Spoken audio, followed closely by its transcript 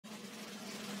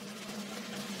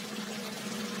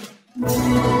Hello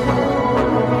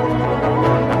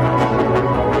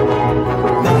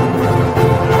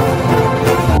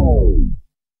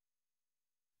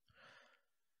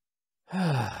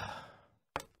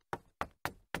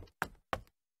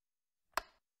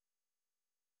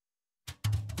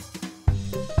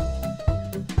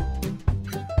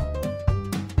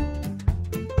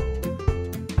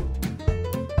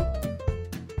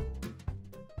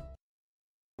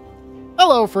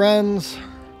friends!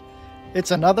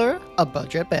 It's another A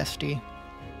Budget Bestie.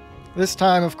 This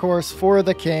time, of course, for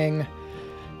the king,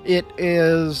 it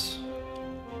is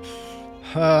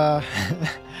kind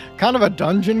of a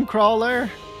dungeon crawler,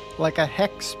 like a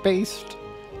hex-based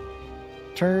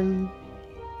turn-based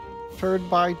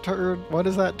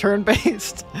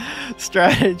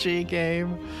strategy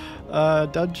game.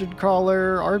 Dungeon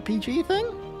crawler RPG thing?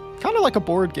 Kind of like a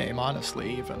board game,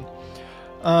 honestly, even.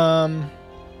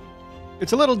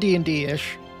 It's a little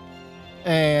D&D-ish,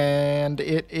 and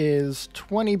it is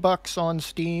 $20 on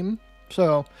Steam,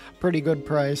 so pretty good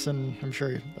price, and I'm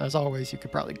sure, as always, you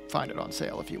could probably find it on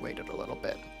sale if you waited a little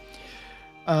bit.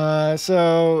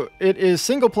 So it is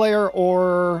single-player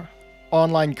or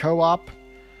online co-op.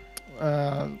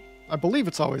 I believe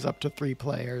it's always up to 3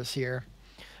 players here,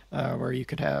 where you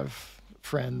could have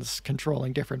friends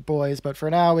controlling different boys, but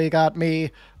for now we got me,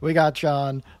 we got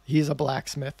John, he's a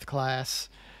blacksmith class.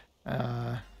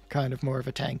 Kind of more of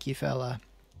a tanky fella.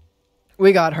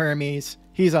 We got Hermes.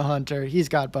 He's a hunter. He's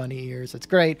got bunny ears. It's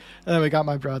great. And then we got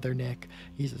my brother Nick.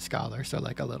 He's a scholar, so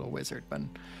like a little wizard man.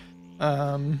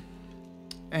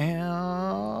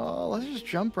 And let's just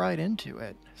jump right into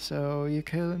it so you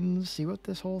can see what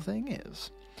this whole thing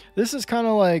is. This is kind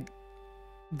of like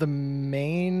the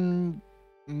main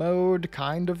mode,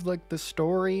 kind of like the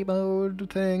story mode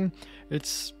thing.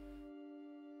 It's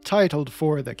titled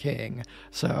For the King,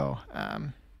 so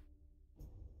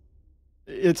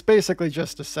it's basically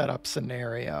just a setup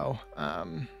scenario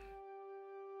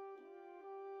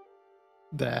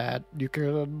that you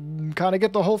can kind of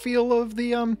get the whole feel of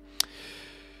the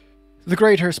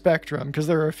greater spectrum, because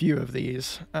there are a few of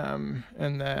these, and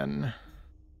then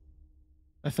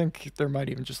I think there might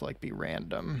even just like be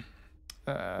random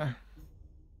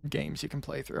games you can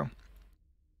play through.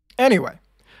 Anyway,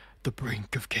 the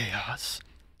brink of chaos.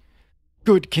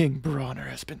 Good King Bronner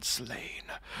has been slain.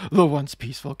 The once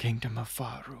peaceful kingdom of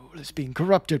Farul is being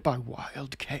corrupted by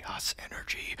wild chaos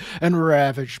energy and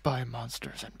ravaged by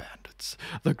monsters and bandits.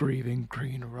 The grieving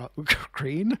Queen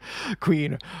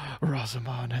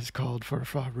Rosamond has called for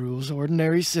Farul's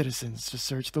ordinary citizens to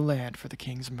search the land for the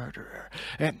king's murderer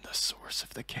and the source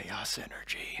of the chaos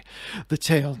energy. The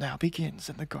tale now begins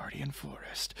in the Guardian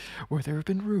Forest, where there have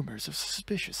been rumors of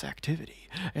suspicious activity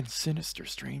and sinister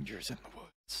strangers in the woods.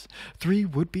 3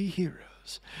 would-be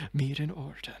heroes meet in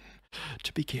Orton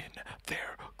to begin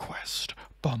their quest.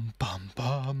 Bum, bum,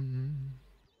 bum.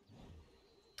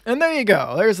 And there you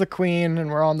go. There's the queen,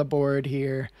 and we're on the board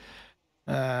here.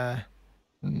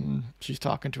 She's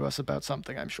talking to us about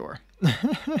something, I'm sure.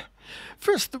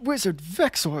 First the wizard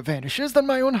Vexor vanishes, then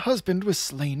my own husband was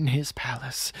slain in his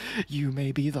palace. You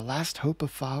may be the last hope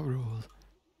of Farul.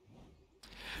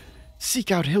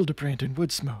 Seek out Hildebrand and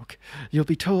Woodsmoke. You'll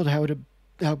be told how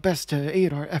best to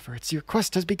aid our efforts. Your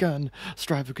quest has begun.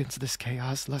 Strive against this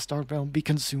chaos, lest our realm be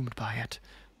consumed by it.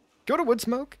 Go to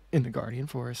Woodsmoke in the Guardian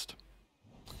Forest.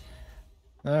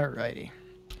 Alrighty.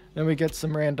 Then we get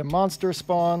some random monster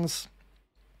spawns.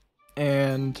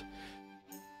 And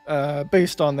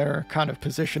based on their kind of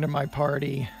position in my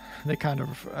party, they kind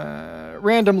of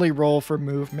randomly roll for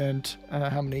movement,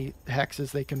 how many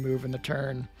hexes they can move in the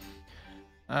turn.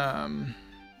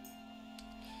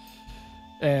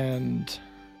 And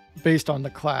based on the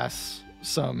class,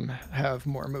 some have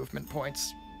more movement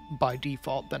points by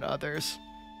default than others.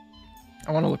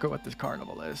 I want to look at what this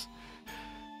carnival is.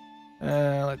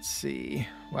 Let's see.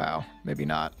 Wow, maybe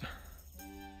not.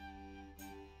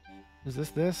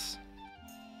 Is this?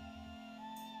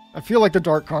 I feel like the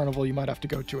Dark Carnival you might have to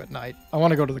go to at night. I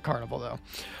want to go to the carnival, though.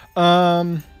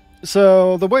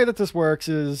 So the way that this works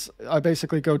is I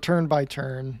basically go turn by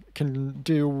turn, can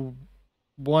do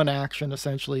one action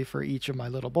essentially for each of my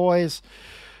little boys,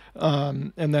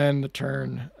 and then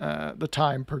the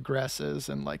time progresses,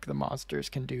 and like the monsters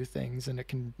can do things, and it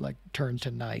can like turn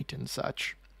to night and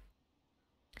such.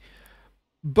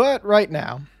 But right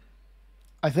now,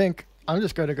 I think I'm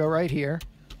just going to go right here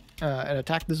and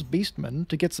attack this beastman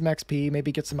to get some XP,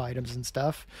 maybe get some items and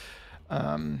stuff.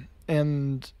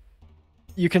 And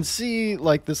you can see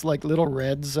like this like little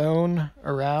red zone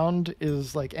around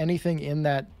is like anything in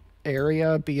that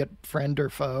area, be it friend or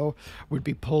foe, would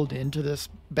be pulled into this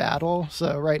battle.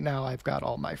 So right now I've got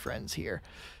all my friends here.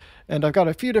 And I've got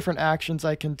a few different actions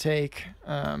I can take.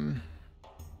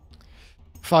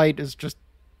 Fight is just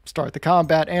start the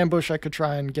combat. Ambush, I could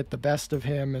try and get the best of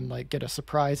him and like get a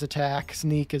surprise attack.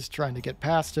 Sneak is trying to get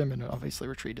past him, and obviously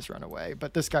retreat is run away.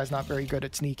 But this guy's not very good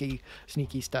at sneaky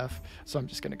stuff, so I'm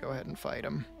just going to go ahead and fight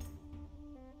him.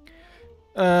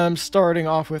 Starting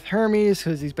off with Hermes,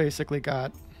 because he's basically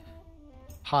got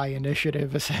high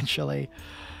initiative, essentially.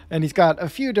 And he's got a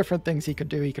few different things he could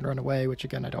do. He can run away, which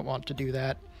again, I don't want to do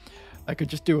that. I could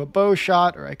just do a bow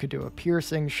shot, or I could do a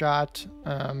piercing shot.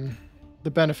 The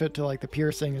benefit to like the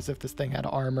piercing is if this thing had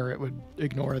armor, it would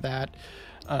ignore that.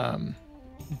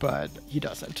 But he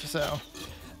doesn't. So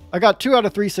I got 2 out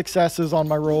of 3 successes on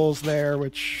my rolls there,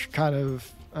 which kind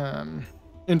of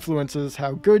influences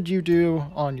how good you do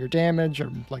on your damage,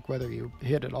 or like whether you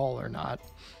hit at all or not.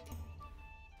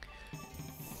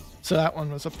 So that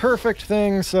one was a perfect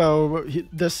thing. So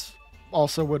this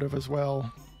also would have as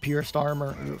well pierced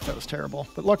armor. Oof, that was terrible.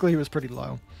 But luckily he was pretty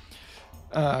low.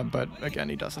 But again,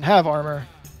 he doesn't have armor.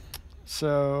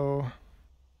 So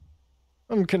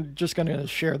I'm just going to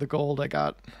share the gold I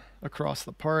got across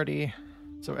the party.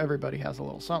 So everybody has a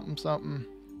little something something.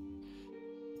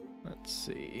 Let's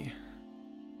see.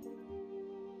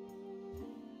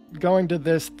 Going to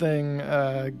this thing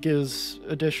gives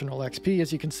additional XP,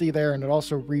 as you can see there, and it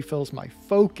also refills my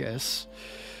focus,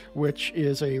 which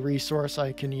is a resource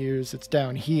I can use. It's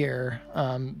down here,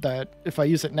 that if I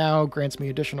use it now, grants me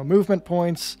additional movement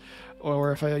points,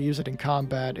 or if I use it in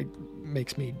combat, it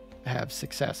makes me have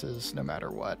successes no matter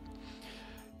what.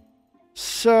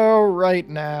 So right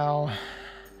now,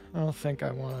 I don't think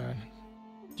I want to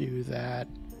do that.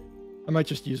 I might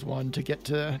just use one to get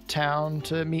to town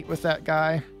to meet with that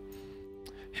guy.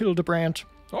 Hildebrandt.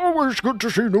 Always good to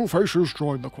see new faces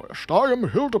join the quest. I am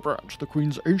Hildebrandt, the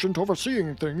Queen's agent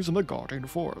overseeing things in the Guardian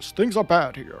Forest. Things are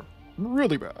bad here.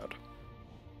 Really bad.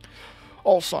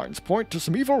 All signs point to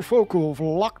some evil folk who have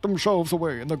locked themselves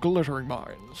away in the glittering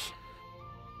mines.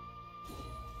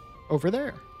 Over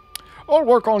there. I'll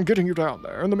work on getting you down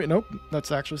there. Nope,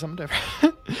 that's actually something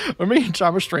different. In the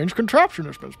meantime, a strange contraption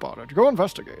has been spotted. Go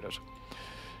investigate it.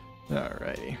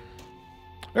 Alrighty.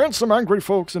 And some angry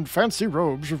folks in fancy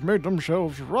robes have made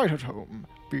themselves right at home.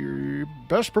 Be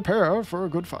best prepared for a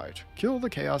good fight. Kill the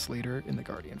Chaos Leader in the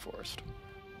Guardian Forest.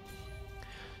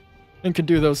 And can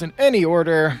do those in any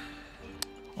order.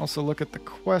 Also look at the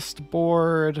quest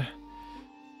board.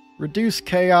 Reduce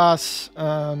Chaos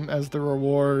as the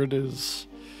reward is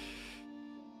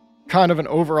kind of an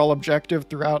overall objective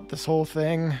throughout this whole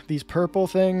thing. These purple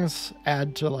things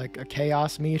add to like a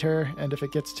chaos meter, and if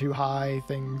it gets too high,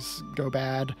 things go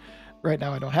bad. Right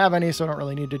now I don't have any, so I don't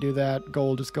really need to do that.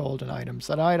 Gold is gold and item's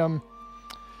an item.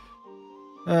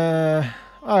 I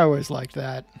always liked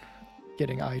that,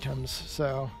 getting items.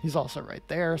 So he's also right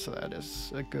there, so that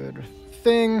is a good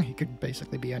thing. He could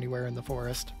basically be anywhere in the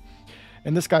forest.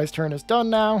 And this guy's turn is done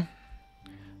now,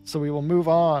 so we will move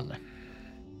on.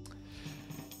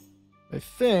 I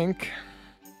think,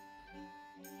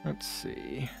 let's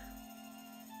see.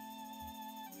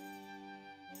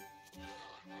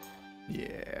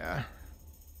 Yeah.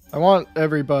 I want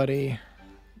everybody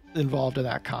involved in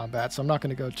that combat, so I'm not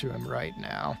going to go to him right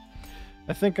now.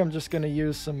 I think I'm just going to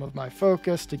use some of my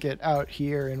focus to get out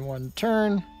here in one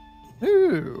turn.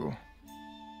 Ooh.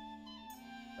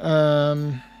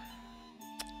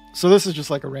 So this is just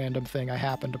like a random thing I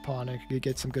happened upon. I could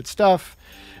get some good stuff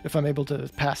if I'm able to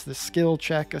pass this skill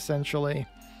check, essentially.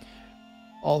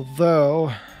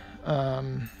 Although,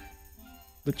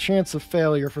 the chance of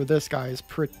failure for this guy is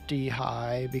pretty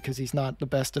high because he's not the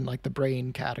best in like the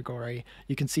brain category.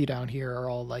 You can see down here are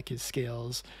all like his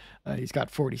skills. He's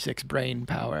got 46 brain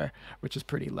power, which is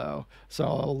pretty low. So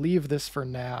I'll leave this for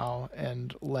now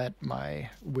and let my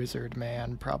wizard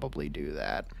man probably do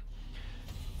that.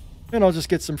 And I'll just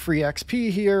get some free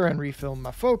XP here and refill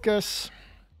my focus.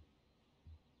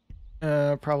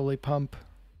 Probably pump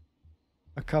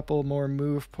a couple more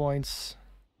move points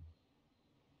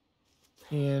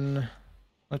in.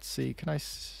 Let's see, can I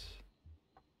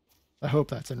hope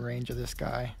that's in range of this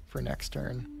guy for next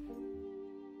turn.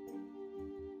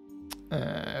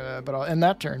 But I'll end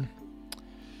that turn.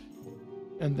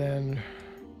 And then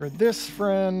for this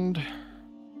friend,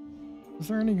 is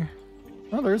there any...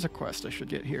 Oh, there's a quest I should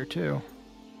get here, too.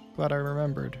 Glad I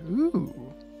remembered.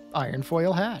 Ooh, iron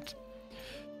foil hat.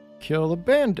 Kill a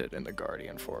bandit in the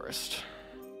Guardian Forest.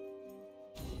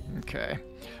 Okay,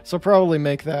 so probably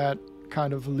make that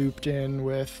kind of looped in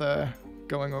with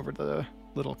going over to the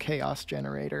little chaos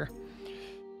generator.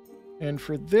 And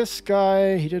for this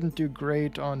guy, he didn't do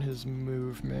great on his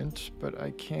movement, but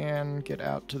I can get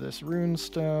out to this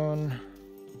runestone.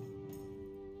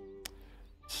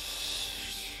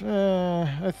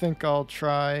 I think I'll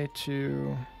try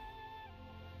to...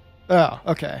 Oh,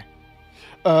 okay.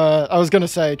 I was going to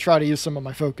say try to use some of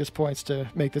my focus points to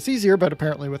make this easier, but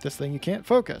apparently with this thing you can't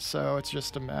focus, so it's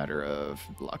just a matter of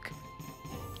luck.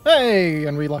 Hey!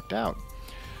 And we lucked out.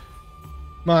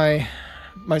 My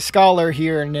scholar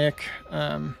here, Nick,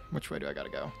 which way do I gotta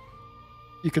go?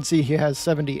 You can see he has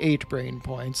 78 brain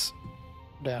points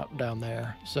down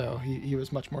there, so he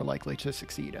was much more likely to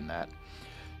succeed in that.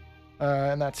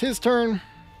 And that's his turn,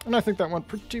 and I think that went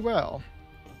pretty well.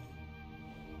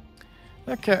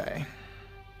 Okay.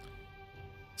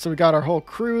 So we got our whole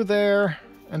crew there,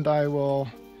 and I will...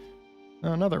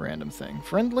 Another random thing.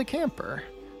 Friendly camper.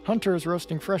 Hunters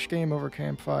roasting fresh game over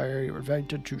campfire. You're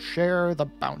invited to share the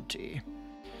bounty.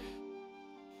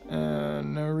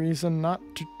 No reason not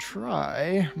to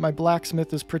try. My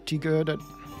blacksmith is pretty good at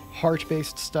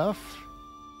heart-based stuff.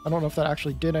 I don't know if that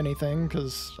actually did anything,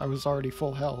 because I was already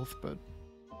full health, but...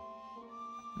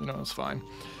 You know, it's fine.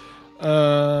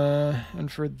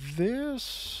 And for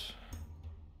this...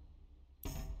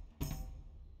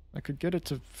 I could get it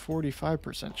to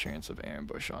 45% chance of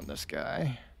ambush on this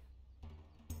guy.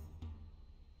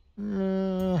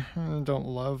 I don't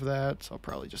love that, so I'll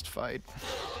probably just fight.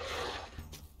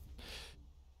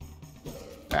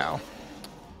 Ow.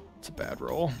 It's a bad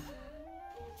roll.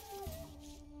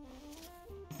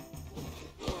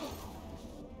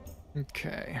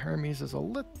 Okay, Hermes is a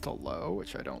little low,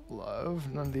 which I don't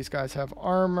love. None of these guys have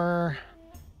armor.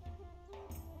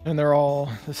 And they're all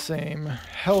the same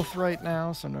health right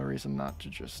now, so no reason not to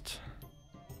just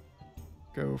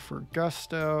go for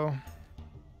gusto.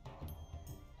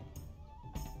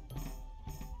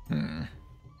 It'd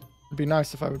be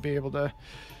nice if I would be able to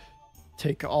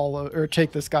take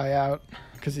take this guy out,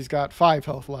 because he's got 5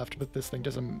 health left, but this thing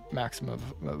does a maximum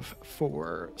of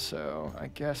 4, so I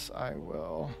guess I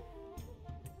will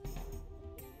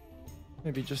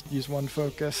maybe just use one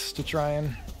focus to try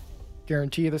and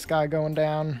guarantee this guy going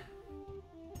down.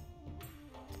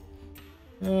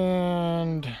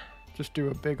 And just do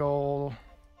a big ol'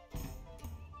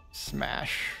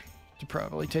 smash to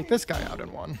probably take this guy out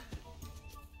in one.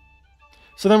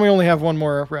 So then we only have one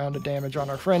more round of damage on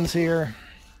our friends here.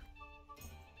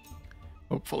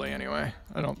 Hopefully, anyway.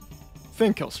 I don't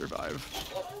think he'll survive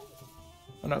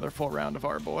another full round of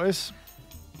our boys.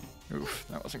 Oof,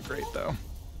 that wasn't great, though.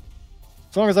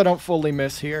 As long as I don't fully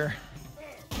miss here,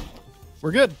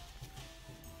 we're good.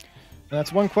 And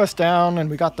that's one quest down, and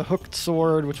we got the hooked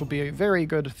sword, which will be a very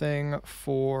good thing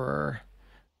for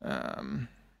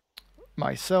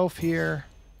myself here,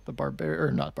 the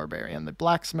the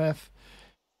blacksmith.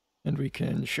 And we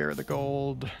can share the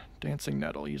gold. Dancing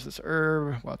nettle. Use this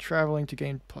herb while traveling to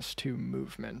gain +2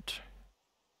 movement.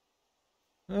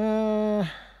 Too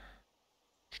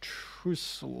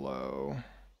slow.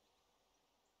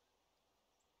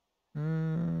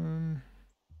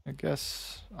 I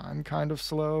guess I'm kind of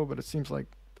slow, but it seems like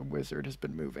the wizard has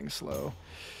been moving slow.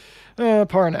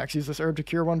 Parnax, use this herb to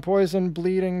cure 1 poison,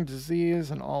 bleeding, disease,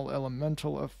 and all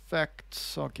elemental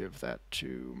effects. I'll give that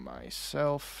to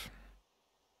myself.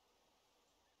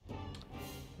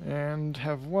 And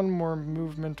have 1 more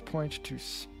movement point to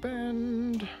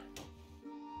spend.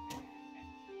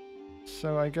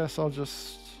 So I guess I'll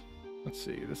just... Let's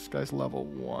see, this guy's level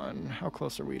 1. How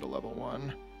close are we to level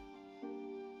 1?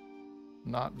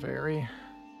 Not very.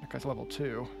 That guy's level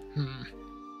 2.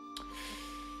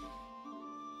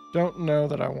 Don't know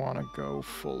that I want to go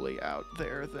fully out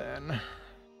there then.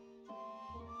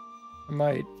 I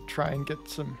might try and get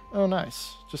some... Oh,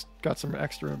 nice. Just got some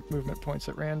extra movement points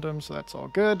at random, so that's all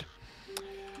good.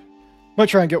 Might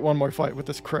try and get 1 more fight with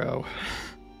this crow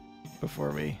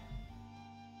before we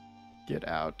get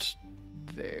out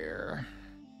there.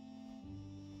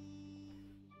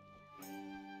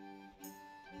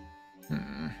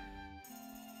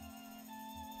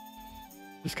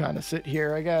 Just kind of sit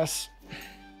here, I guess.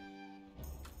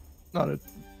 Not a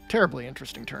terribly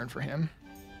interesting turn for him.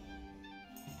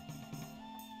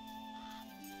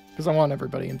 Because I want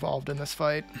everybody involved in this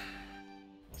fight,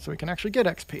 so we can actually get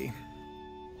XP.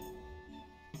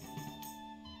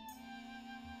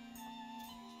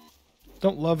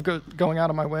 Don't love going out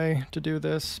of my way to do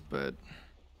this, but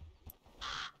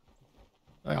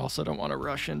I also don't want to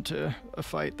rush into a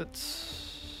fight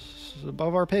that's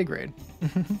above our pay grade.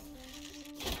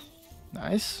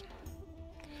 Nice.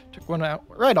 Took 1 out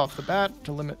right off the bat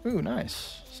to limit... Ooh,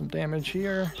 nice. Some damage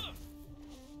here.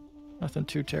 Nothing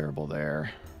too terrible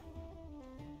there.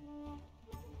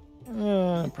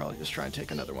 Probably just try and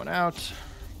take another 1 out.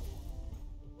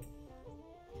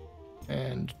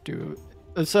 And do...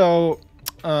 So,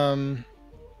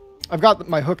 I've got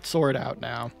my hooked sword out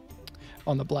now.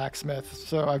 on the blacksmith.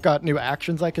 So I've got new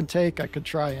actions I can take. I could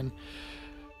try and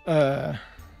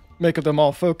make them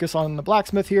all focus on the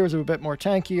blacksmith here as a bit more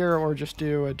tankier, or just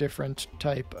do a different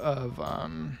type of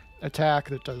attack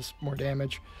that does more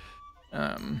damage,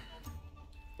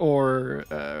 or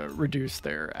reduce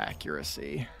their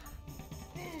accuracy.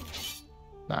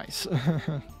 Nice.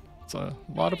 It's a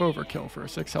lot of overkill for a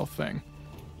 6 health thing.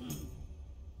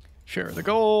 Share the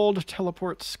gold,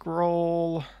 teleport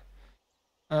scroll.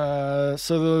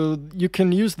 So you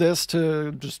can use this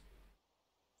to just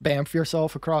bamf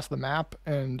yourself across the map,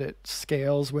 and it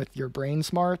scales with your brain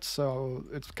smarts, so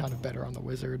it's kind of better on the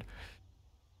wizard.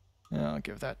 I'll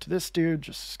give that to this dude,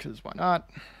 just because why not?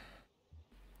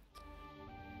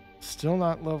 Still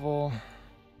not level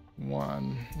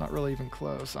 1. Not really even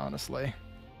close, honestly.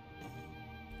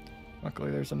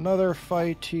 Luckily, there's another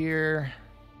fight here.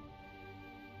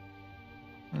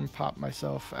 And pop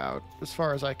myself out as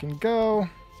far as I can go.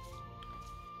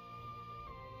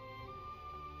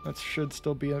 That should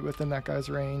still be within that guy's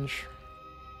range.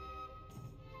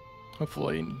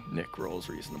 Hopefully Nick rolls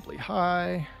reasonably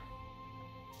high.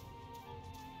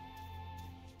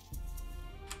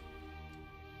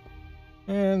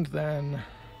 And then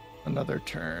another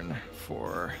turn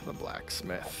for the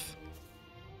blacksmith.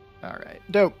 Alright,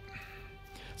 dope.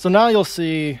 So now you'll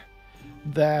see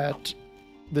that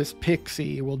this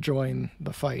pixie will join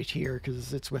the fight here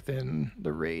because it's within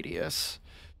the radius.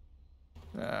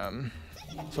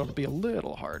 So it'll be a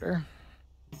little harder.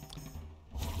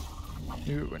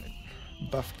 Ooh, and it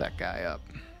buffed that guy up.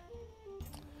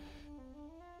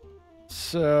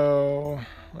 So,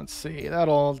 let's see.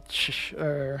 That'll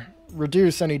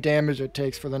reduce any damage it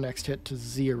takes for the next hit to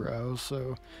 0.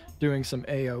 So doing some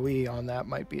AoE on that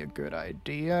might be a good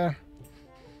idea.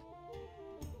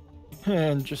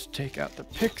 And just take out the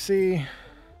pixie.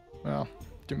 Well,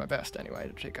 do my best anyway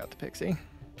to take out the pixie.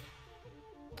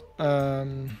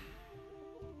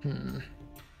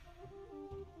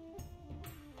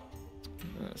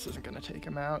 This isn't going to take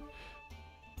him out.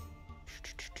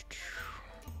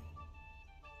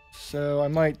 So I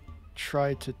might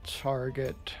try to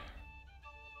target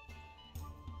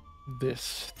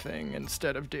this thing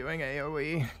instead of doing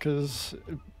AoE, because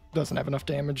it doesn't have enough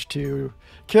damage to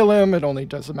kill him. It only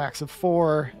does a max of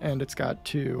 4, and it's got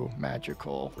 2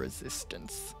 magical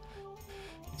resistance.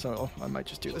 So I might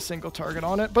just do the single target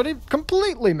on it, but it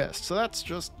completely missed, so that's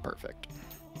just perfect.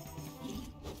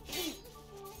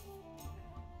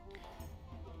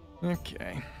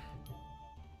 Okay.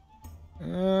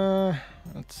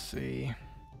 Let's see.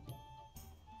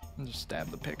 I'll just stab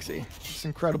the pixie. It's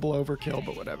incredible overkill,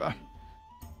 but whatever.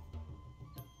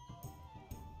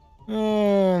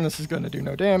 And this is going to do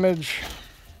no damage.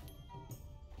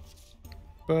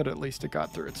 But at least it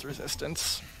got through its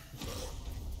resistance.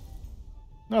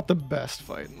 Not the best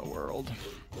fight in the world.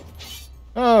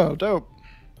 Oh, dope.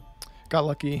 Got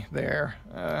lucky there.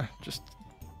 Just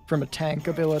from a tank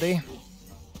ability.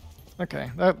 Okay,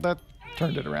 that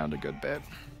turned it around a good bit.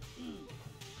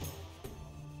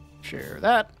 Share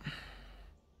that.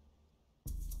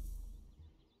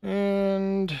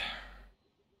 And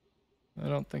I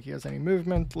don't think he has any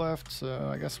movement left, so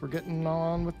I guess we're getting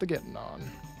on with the getting on.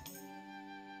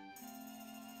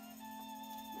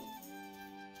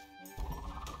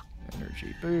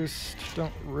 Energy boost.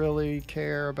 Don't really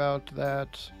care about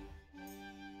that.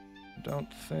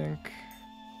 Don't think.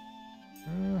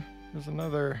 There's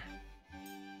another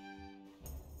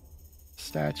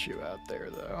statue out there,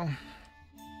 though.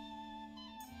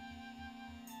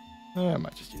 I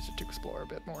might just use it to explore a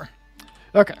bit more.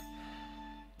 Okay.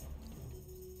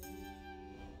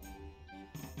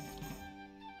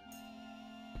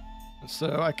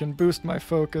 So I can boost my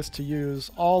focus to use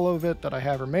all of it that I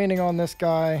have remaining on this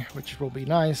guy, which will be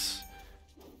nice.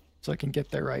 So I can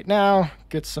get there right now,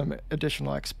 get some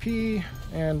additional XP,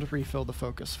 and refill the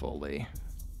focus fully.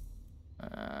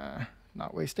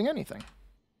 Not wasting anything.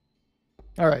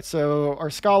 Alright, so our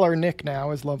scholar Nick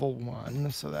now is level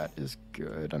 1, so that is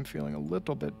good. I'm feeling a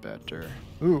little bit better.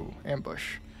 Ooh,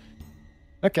 ambush.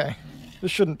 Okay, this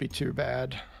shouldn't be too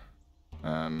bad.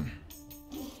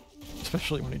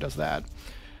 Especially when he does that.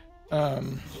 That's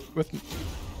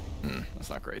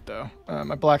not great, though.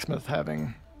 My blacksmith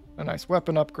having a nice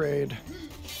weapon upgrade.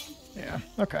 Yeah,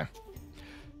 okay.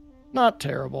 Not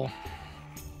terrible.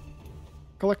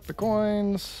 Collect the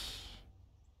coins.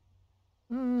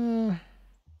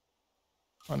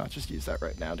 Why not just use that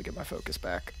right now to get my focus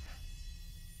back?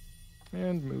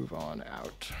 And move on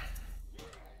out.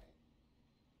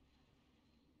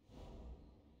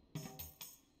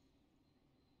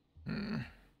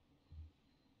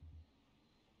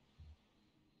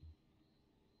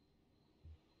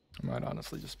 I might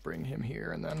honestly just bring him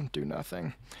here and then do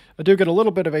nothing. I do get a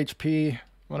little bit of HP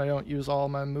when I don't use all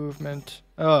my movement.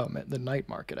 Oh, the night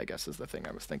market, I guess, is the thing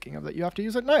I was thinking of that you have to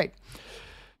use at night.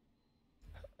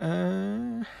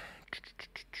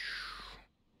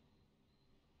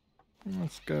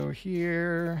 Let's go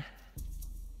here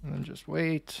and then just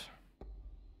wait.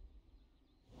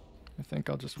 I think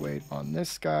I'll just wait on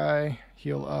this guy,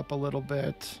 heal up a little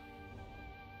bit.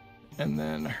 And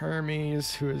then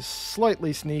Hermes, who is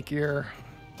slightly sneakier,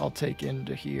 I'll take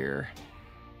into here.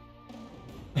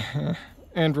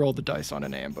 And roll the dice on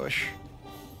an ambush.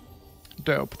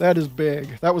 Dope. That is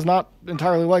big. That was not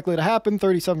entirely likely to happen,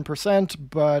 37%,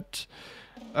 but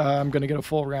I'm going to get a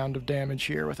full round of damage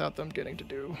here without them getting to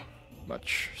do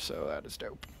much, so that is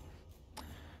dope.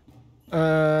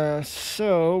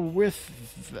 So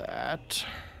with that,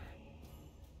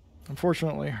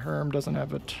 unfortunately Herm doesn't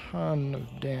have a ton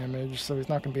of damage, so he's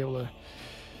not going to be able to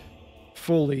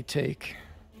fully take,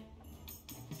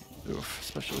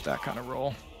 especially with that kind of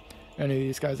roll, any of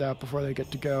these guys out before they get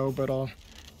to go, but I'll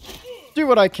do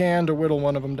what I can to whittle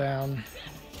one of them down.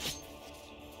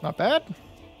 Not bad.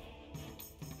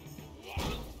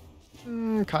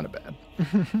 Kind of bad.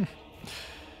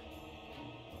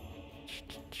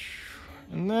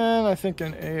 And then I think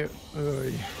an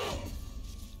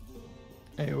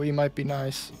AoE might be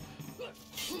nice.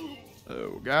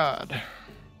 Oh god.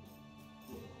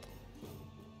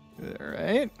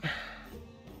 Alright.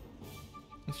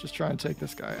 Let's just try and take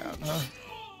this guy out, huh?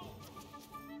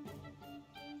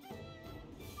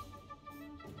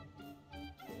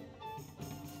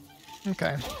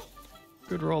 Okay.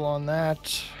 Good roll on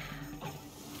that.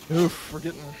 Oof, we're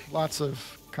getting lots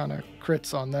of kind of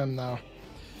crits on them, though.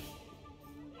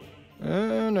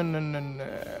 No.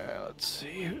 Let's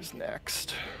see who's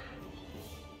next.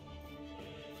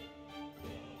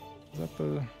 Is that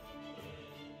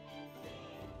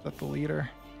the leader?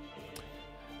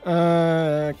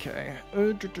 Okay.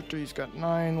 He's got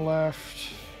 9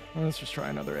 left. Let's just try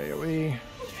another AoE.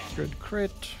 Good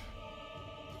crit.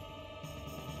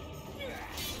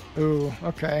 Ooh,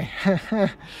 okay.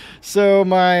 So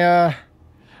my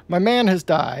man has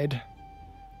died,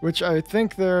 which I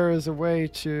think there is a way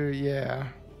to,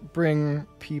 bring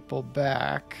people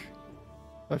back.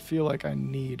 I feel like I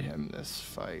need him this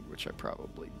fight, which I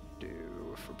probably do,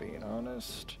 if we're being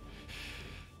honest.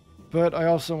 But I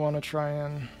also want to try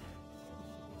and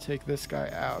take this guy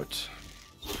out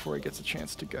before he gets a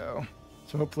chance to go.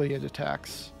 So hopefully it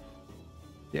attacks.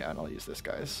 Yeah, and I'll use this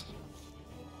guy's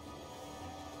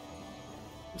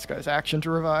action to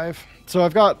revive. So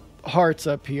I've got hearts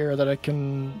up here that I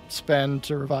can spend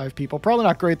to revive people. Probably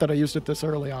not great that I used it this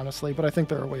early, honestly, but I think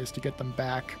there are ways to get them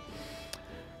back.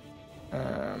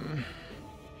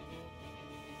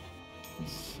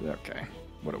 Okay,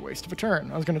 what a waste of a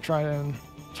turn. I was going to try and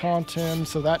taunt him,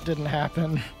 so that didn't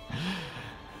happen.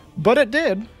 But it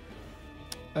did.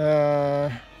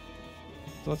 So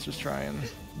let's just try and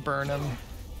burn him.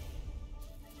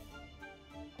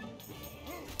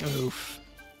 Oof.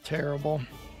 Terrible.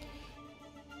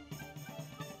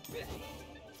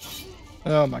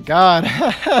 Oh my god.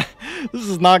 This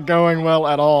is not going well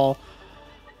at all.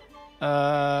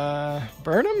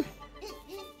 Burn him?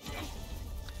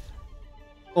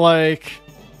 Like,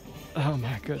 oh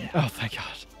my goodness. Oh, thank God.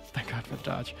 Thank God for the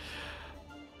dodge.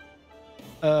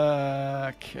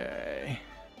 Okay.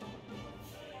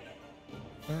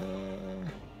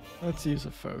 Let's use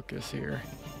a focus here.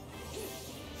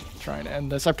 Trying to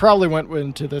end this. I probably went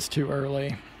into this too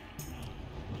early.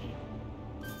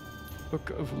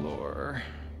 Book of Lore.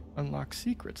 Unlock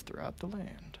secrets throughout the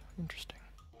land. Interesting.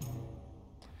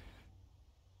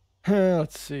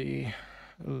 Let's see.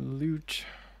 Loot.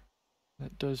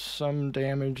 That does some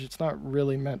damage. It's not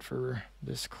really meant for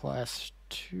this class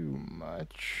too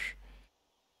much.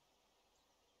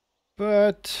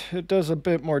 But it does a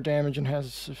bit more damage and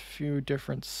has a few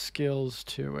different skills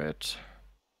to it.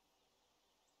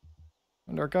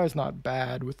 And our guy's not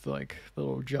bad with, like, the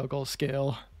little juggle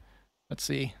skill. Let's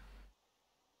see.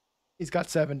 He's got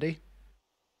 70.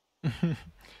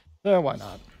 So why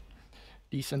not?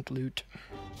 Decent loot.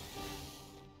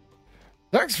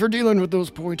 Thanks for dealing with those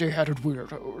pointy-headed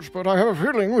weirdos, but I have a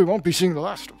feeling we won't be seeing the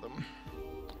last of them.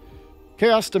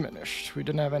 Chaos diminished. We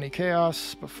didn't have any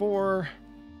chaos before.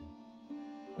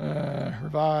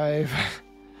 Revive.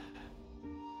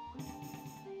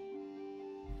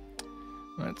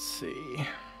 Let's see.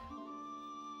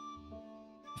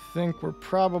 I think we're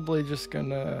probably just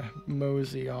gonna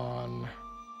mosey on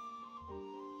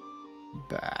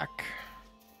back.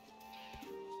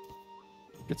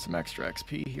 Get some extra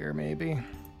XP here, maybe.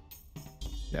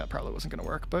 Yeah, it probably wasn't gonna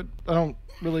work, but I don't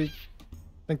really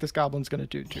think this goblin's gonna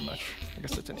do too much. I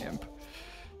guess it's an imp.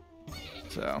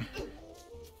 So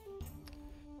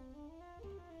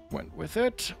went with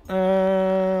it.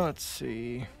 Let's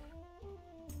see.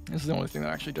 This is the only thing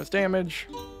that actually does damage.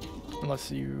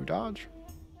 Unless you dodge.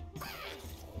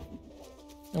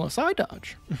 Unless I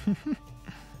dodge.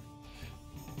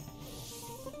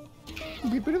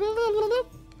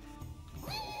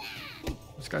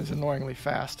 This guy's annoyingly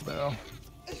fast, though.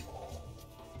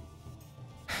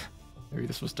 Maybe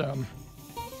this was dumb.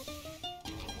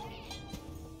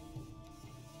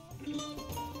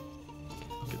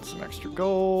 Get some extra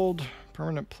gold.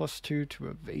 Permanent +2 to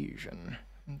evasion.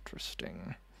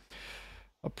 Interesting.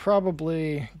 I'll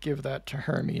probably give that to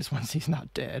Hermes once he's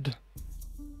not dead.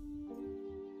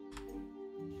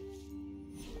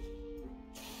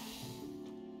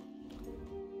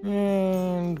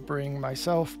 And bring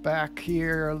myself back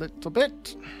here a little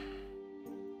bit.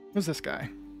 Who's this guy?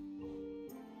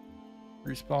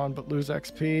 Respawn but lose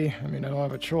XP. I mean, I don't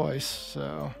have a choice,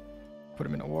 so put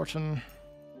him in a Wharton.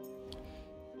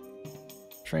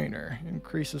 Trainer.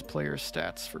 Increases player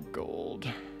stats for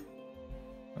gold.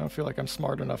 I don't feel like I'm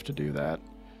smart enough to do that.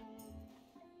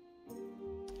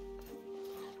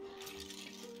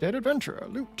 Dead adventurer.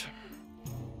 Loot.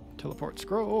 Teleport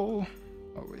scroll.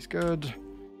 Always good.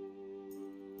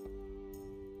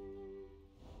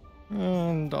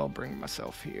 And I'll bring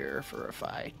myself here for a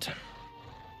fight.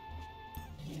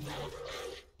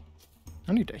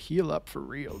 I need to heal up for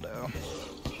real, though.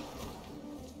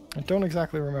 I don't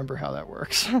exactly remember how that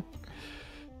works.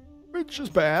 Which is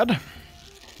bad.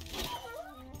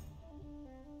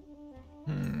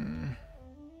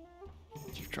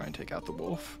 Just try and take out the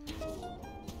wolf.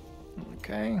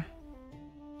 Okay.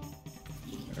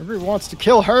 Everyone wants to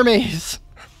kill Hermes!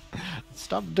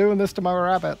 Stop doing this to my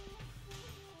rabbit.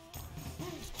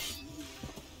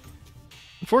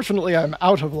 Unfortunately, I'm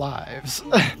out of lives.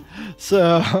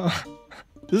 So,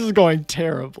 this is going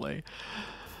terribly.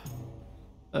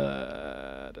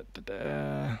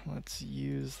 Let's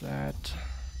use that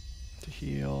to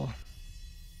heal.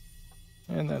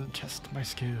 And then test my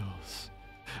skills.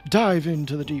 Dive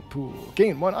into the deep pool.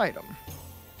 Gain 1 item.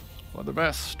 For the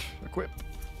best. Equip.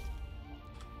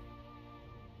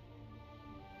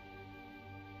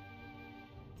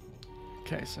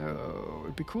 Okay, so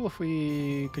it'd be cool if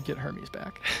we could get Hermes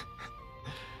back.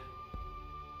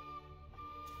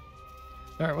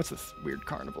 Alright, what's this weird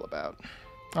carnival about?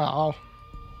 Oh.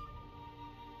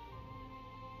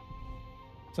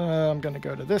 So I'm gonna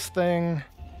go to this thing,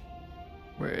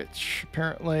 which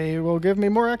apparently will give me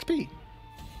more XP.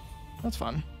 That's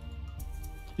fun.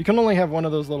 You can only have one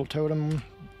of those little totem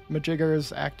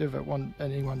majiggers active at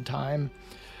any one time.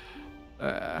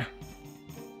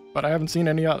 But I haven't seen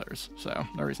any others, so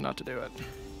no reason not to do it.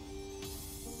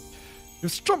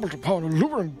 You've stumbled upon a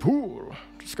luring pool.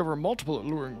 Discover multiple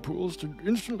alluring pools to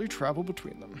instantly travel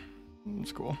between them.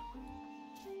 That's cool.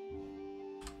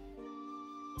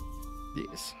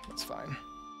 Yes, that's fine.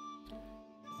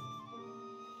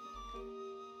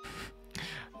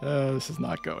 This is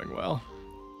not going well.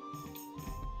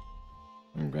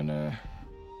 I'm gonna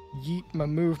yeet my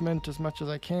movement as much as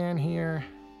I can here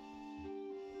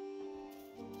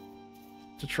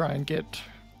to try and get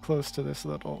close to this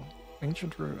little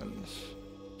ancient ruins.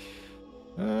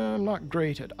 I'm not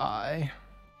great at eye,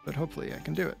 but hopefully I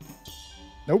can do it.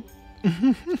 Nope.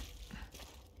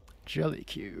 Jelly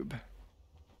cube.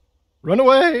 Run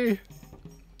away!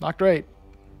 Not great.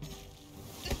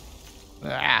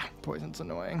 Ah, poison's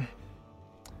annoying.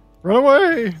 Run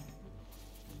away!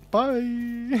 Bye!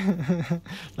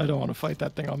 I don't want to fight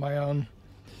that thing on my own.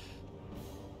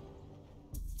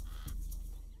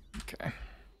 Okay.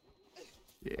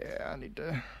 Yeah, I need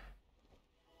to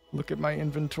look at my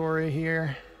inventory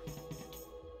here.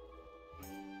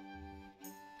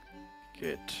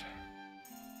 Get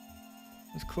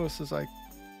as close as I...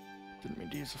 Didn't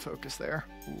mean to use the focus there.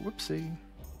 Whoopsie.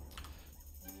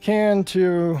 Can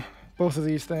to both of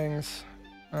these things.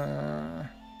 I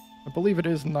believe it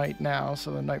is night now, so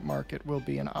the night market will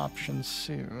be an option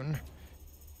soon.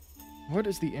 What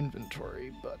is the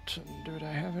inventory button? Did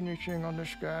I have anything on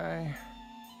this guy?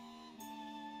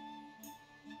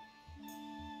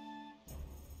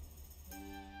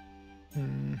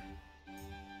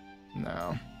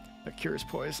 No. That cures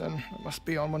poison. It must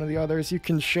be on one of the others. You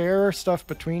can share stuff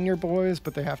between your boys,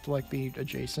 but they have to like be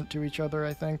adjacent to each other,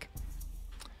 I think.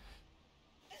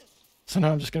 So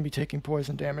now I'm just going to be taking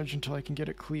poison damage until I can get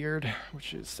it cleared,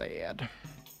 which is sad.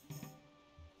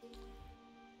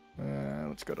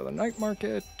 Let's go to the night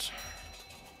market.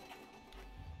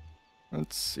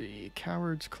 Let's see.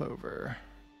 Coward's Clover.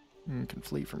 You can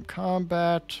flee from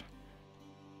combat.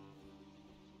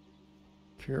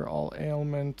 Cure all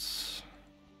ailments.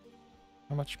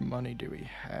 How much money do we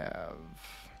have?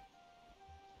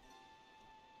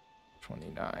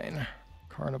 29.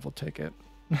 Carnival ticket.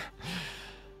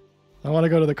 I want to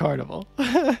go to the carnival.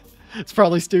 It's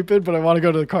probably stupid, but I want to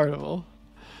go to the carnival.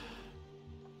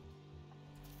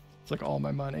 It's like all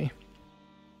my money.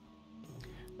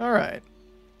 Alright.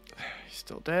 He's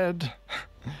still dead.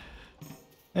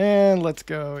 And let's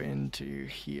go into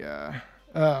here.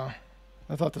 Oh,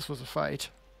 I thought this was a fight.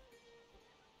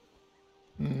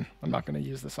 I'm not going to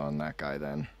use this on that guy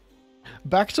then.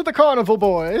 Back to the carnival,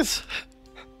 boys!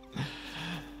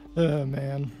 Oh,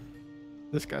 man.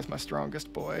 This guy's my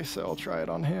strongest boy, so I'll try it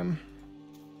on him.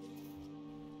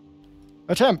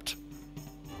 Attempt!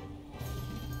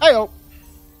 Ayo!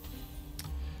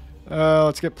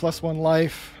 Let's get +1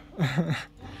 life.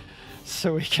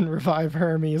 So we can revive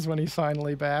Hermes when he's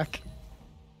finally back.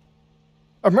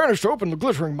 I've managed to open the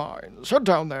glittering mines. Head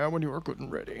down there when you are good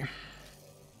and ready.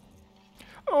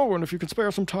 Oh, and if you can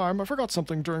spare some time, I forgot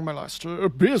something during my last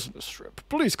business trip.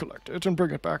 Please collect it and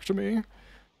bring it back to me.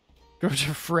 Go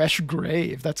to Fresh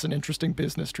Grave. That's an interesting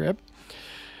business trip.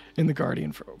 In the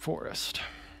Guardian Forest.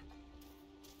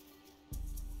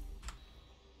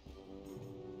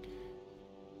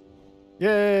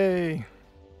 Yay!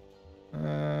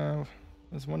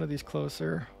 Is one of these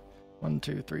closer? 1,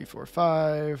 2, 3, 4,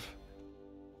 5.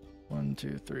 1,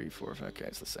 2, 3, 4, 5. Okay,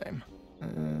 it's the same.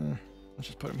 Let's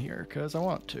just put him here because I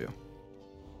want to.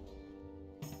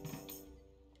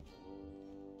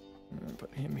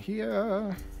 Put him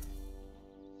here.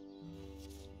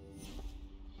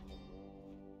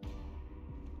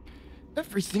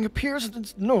 Everything appears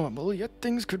as normal, yet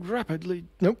things could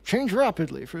change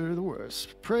rapidly for the worse.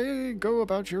 Pray go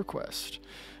about your quest.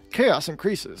 Chaos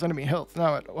increases. Enemy health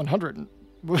now at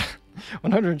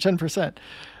 110%.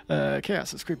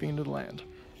 Chaos is creeping into the land.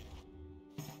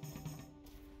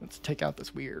 Let's take out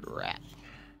this weird rat.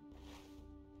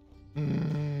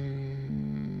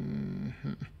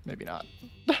 Maybe not.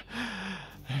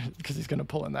 Because he's going to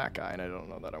pull in that guy, and I don't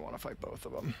know that I want to fight both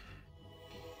of them.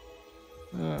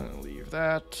 Leave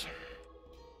that.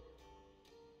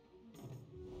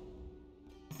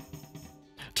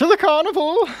 To the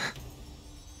carnival!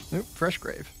 Nope, Fresh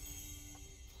Grave.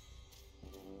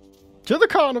 To the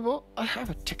carnival! I have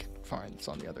a ticket. Fine, it's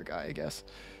on the other guy, I guess.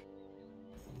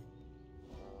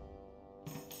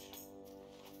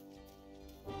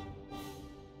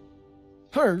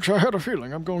 Thanks, I had a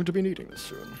feeling I'm going to be needing this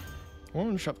soon.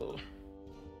 1 shovel.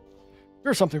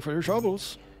 Here's something for your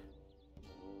shovels.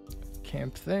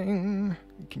 Camp thing.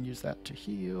 You can use that to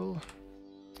heal.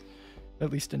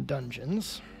 At least in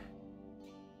dungeons.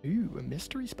 Ooh, a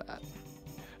mystery spot.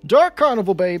 Dark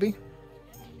Carnival, baby!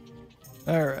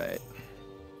 Alright.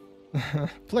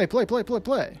 Play.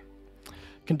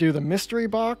 Can do the mystery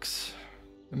box.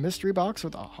 The mystery box or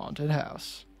the haunted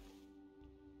house.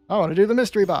 I want to do the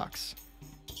mystery box.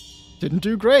 Didn't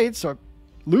do great, so I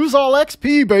lose all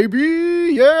XP,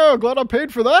 baby! Yeah, glad I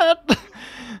paid for that!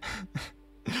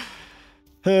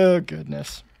 Oh,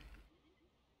 goodness.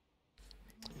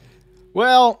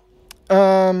 Well,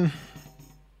 that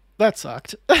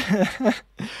sucked.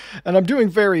 And I'm doing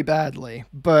very badly,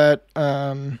 but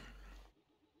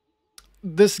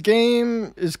this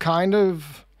game is kind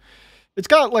of... It's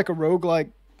got like a roguelike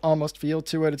almost feel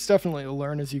to it. It's definitely a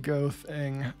learn as you go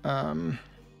thing.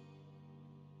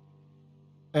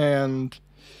 And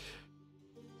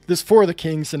this For the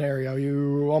King scenario,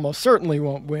 you almost certainly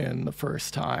won't win the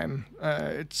first time.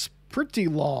 It's pretty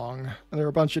long. There are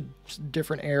a bunch of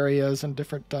different areas and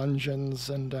different dungeons,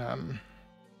 and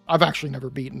I've actually never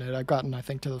beaten it. I've gotten, I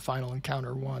think, to the final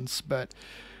encounter once, but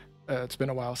it's been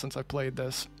a while since I played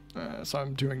this, so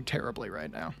I'm doing terribly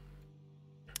right now.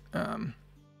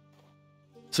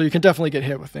 So you can definitely get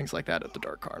hit with things like that at the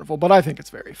Dark Carnival, but I think it's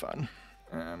very fun.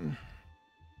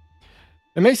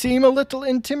 It may seem a little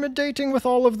intimidating with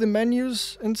all of the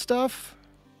menus and stuff,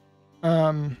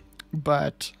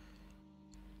 but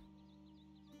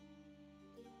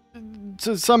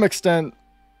to some extent,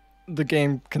 the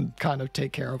game can kind of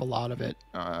take care of a lot of it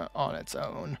on its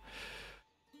own.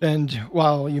 And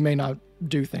while you may not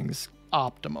do things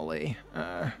optimally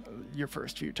your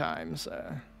first few times,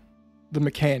 the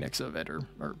mechanics of it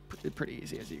are pretty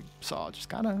easy, as you saw. Just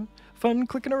kind of fun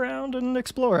clicking around and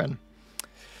exploring.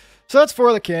 So that's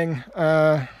For the King.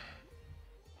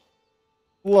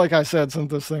 Like I said,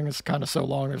 since this thing is kind of so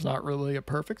long, there's not really a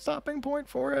perfect stopping point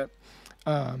for it.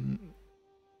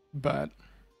 But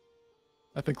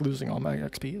I think losing all my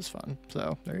XP is fun.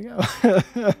 So there you go.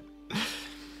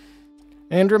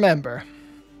 And remember,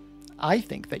 I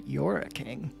think that you're a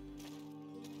king.